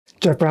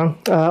Jeff Brown,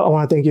 I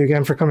want to thank you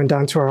again for coming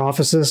down to our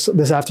offices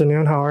this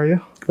afternoon. How are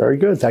you? Very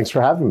good. Thanks for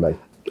having me.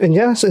 And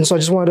yes, and so I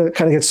just wanted to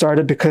kind of get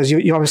started because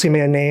you obviously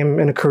made a name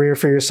and a career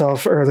for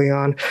yourself early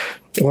on.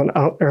 Well,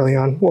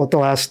 the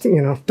last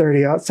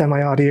 30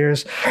 semi-odd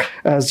years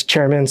as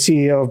chairman and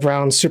CEO of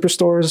Brown's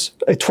Superstores,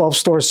 a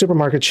 12-store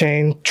supermarket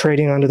chain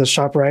trading under the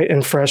ShopRite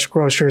and Fresh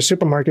Grocer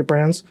supermarket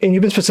brands. And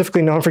you've been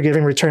specifically known for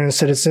giving returning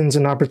citizens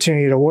an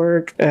opportunity to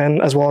work,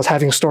 and as well as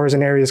having stores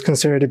in areas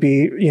considered to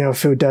be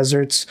food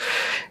deserts.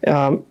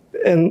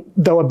 And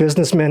though a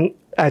businessman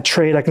at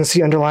trade, I can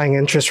see underlying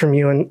interest from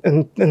you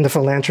in the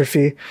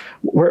philanthropy.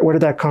 Where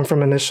did that come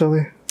from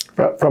initially?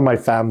 From my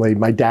family,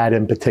 my dad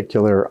in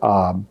particular.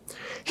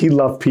 He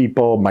loved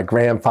people. My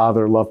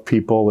grandfather loved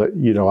people.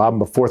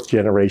 I'm a fourth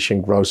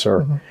generation grocer.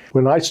 Mm-hmm.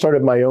 When I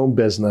started my own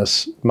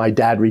business, my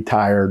dad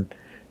retired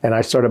and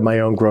I started my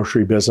own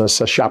grocery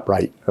business, a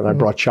ShopRite. And I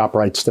brought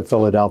ShopRites to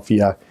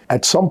Philadelphia.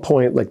 At some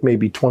point, like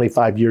maybe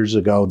 25 years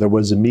ago, there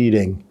was a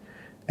meeting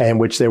in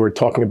which they were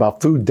talking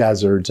about food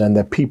deserts and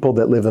that people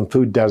that live in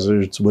food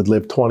deserts would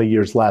live 20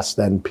 years less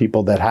than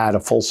people that had a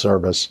full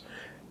service,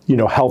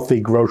 healthy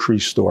grocery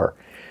store.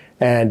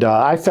 And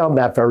I found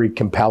that very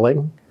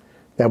compelling,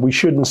 that we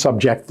shouldn't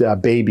subject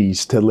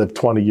babies to live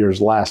 20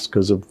 years less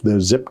because of the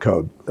zip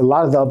code. A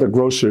lot of the other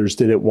grocers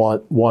didn't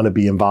want to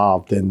be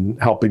involved in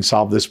helping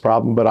solve this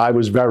problem, but I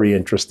was very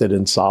interested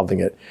in solving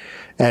it.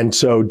 And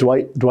so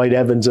Dwight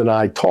Evans and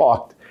I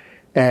talked,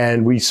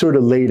 and we sort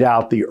of laid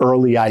out the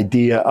early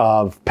idea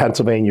of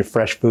Pennsylvania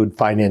Fresh Food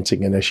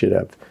Financing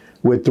Initiative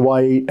with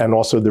Dwight, and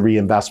also the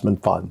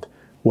Reinvestment Fund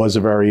was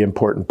a very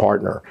important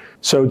partner.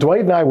 So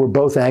Dwight and I were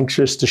both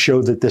anxious to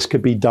show that this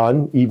could be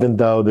done, even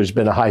though there's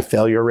been a high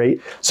failure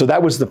rate. So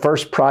that was the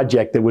first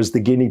project that was the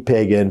guinea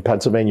pig in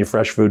Pennsylvania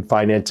Fresh Food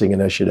Financing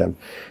Initiative.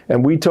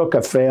 And we took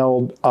a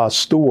failed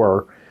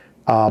store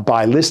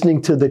by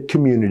listening to the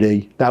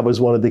community. That was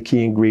one of the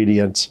key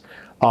ingredients,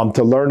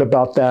 to learn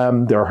about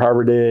them, their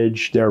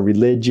heritage, their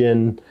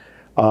religion,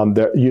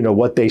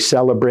 what they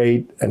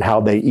celebrate and how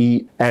they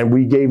eat. And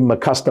we gave them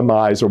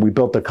we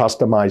built a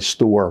customized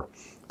store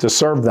to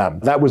serve them.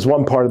 That was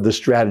one part of the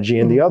strategy.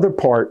 And the other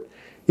part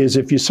is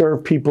if you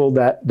serve people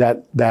that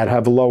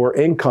have lower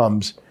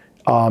incomes,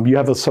 you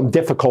have some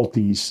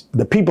difficulties.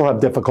 The people have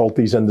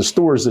difficulties and the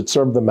stores that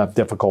serve them have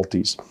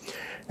difficulties.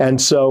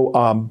 And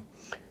so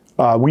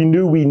we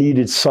knew we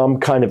needed some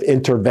kind of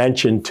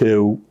intervention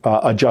to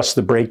adjust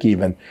the break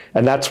even.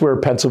 And that's where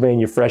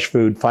Pennsylvania Fresh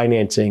Food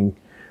Financing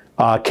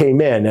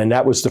came in. And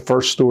that was the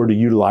first store to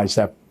utilize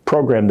that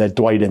program that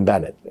Dwight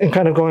invented. And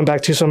kind of going back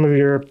to some of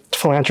your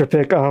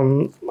philanthropic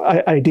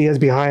ideas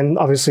behind,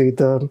 obviously,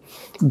 the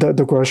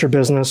grocer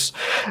business,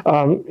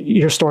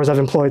 your stores have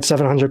employed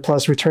 700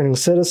 plus returning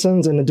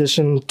citizens. In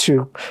addition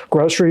to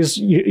groceries,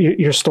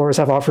 your stores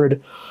have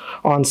offered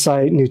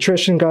on-site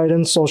nutrition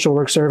guidance, social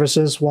work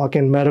services,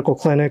 walk-in medical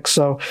clinics.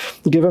 So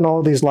given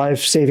all these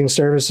life-saving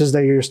services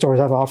that your stores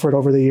have offered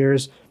over the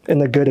years and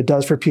the good it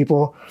does for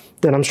people,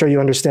 then I'm sure you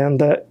understand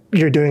that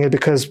you're doing it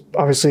because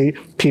obviously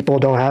people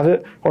don't have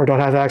it or don't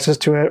have access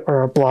to it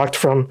or are blocked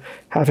from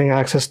having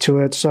access to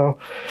it. So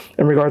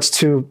in regards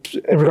to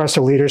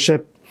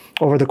leadership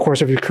over the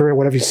course of your career,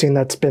 what have you seen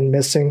that's been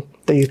missing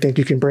that you think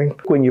you can bring?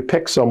 When you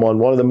pick someone,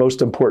 one of the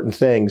most important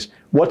things,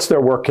 what's their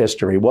work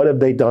history? What have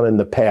they done in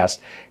the past?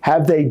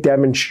 Have they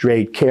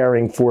demonstrate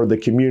caring for the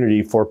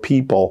community, for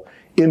people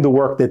in the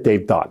work that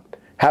they've done?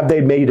 Have they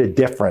made a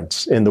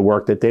difference in the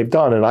work that they've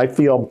done? And I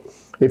feel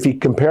if you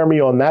compare me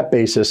on that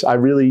basis, I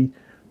really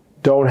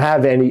don't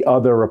have any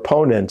other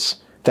opponents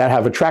that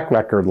have a track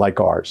record like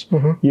ours.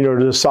 Mm-hmm.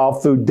 To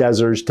solve food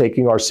deserts,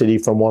 taking our city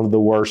from one of the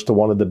worst to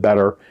one of the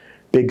better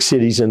big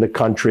cities in the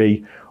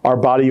country, our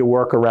body of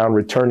work around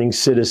returning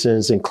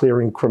citizens and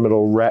clearing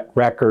criminal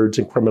records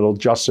and criminal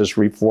justice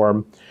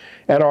reform,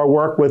 and our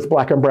work with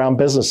Black and brown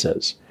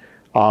businesses.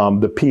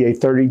 The PA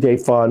 30-Day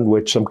Fund,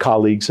 which some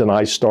colleagues and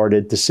I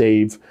started to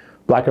save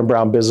Black and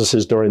brown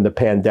businesses during the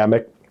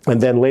pandemic, and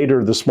then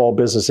later the Small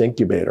Business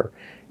Incubator,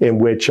 in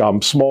which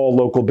small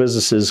local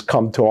businesses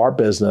come to our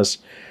business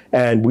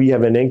and we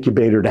have an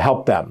incubator to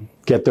help them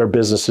get their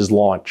businesses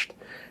launched.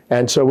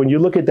 And so when you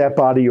look at that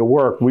body of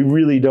work, I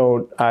really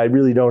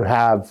don't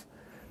have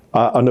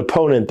an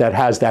opponent that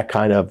has that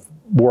kind of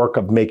work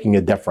of making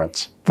a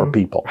difference for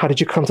people. How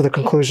did you come to the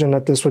conclusion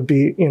that this would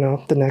be,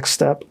 the next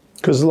step?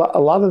 Because a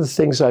lot of the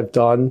things I've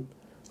done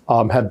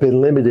have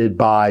been limited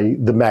by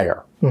the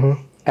mayor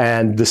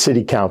and the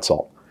city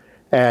council.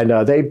 And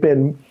they've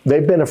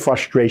been a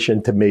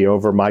frustration to me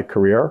over my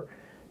career.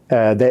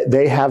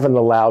 They haven't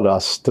allowed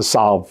us to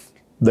solve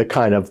the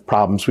kind of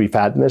problems we've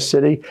had in this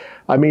city.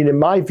 I mean, in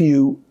my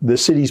view, the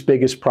city's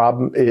biggest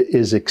problem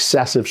is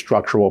excessive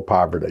structural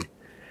poverty.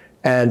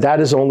 And that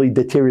has only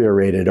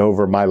deteriorated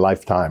over my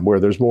lifetime, where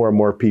there's more and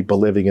more people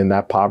living in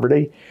that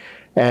poverty.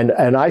 And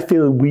I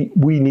feel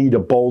we need a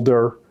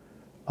bolder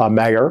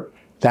mayor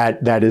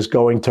that is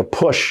going to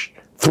push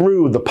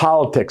through the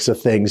politics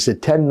of things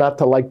that tend not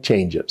to like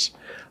changes.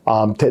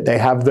 They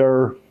have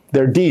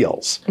their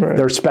deals, right,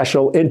 their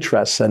special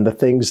interests, and the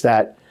things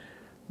that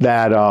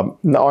that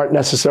aren't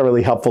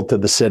necessarily helpful to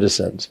the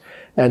citizens.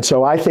 And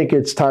so I think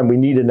it's time we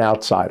need an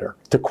outsider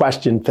to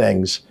question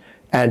things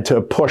and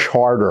to push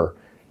harder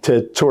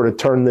to sort of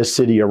turn this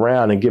city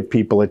around and give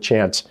people a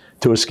chance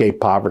to escape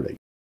poverty.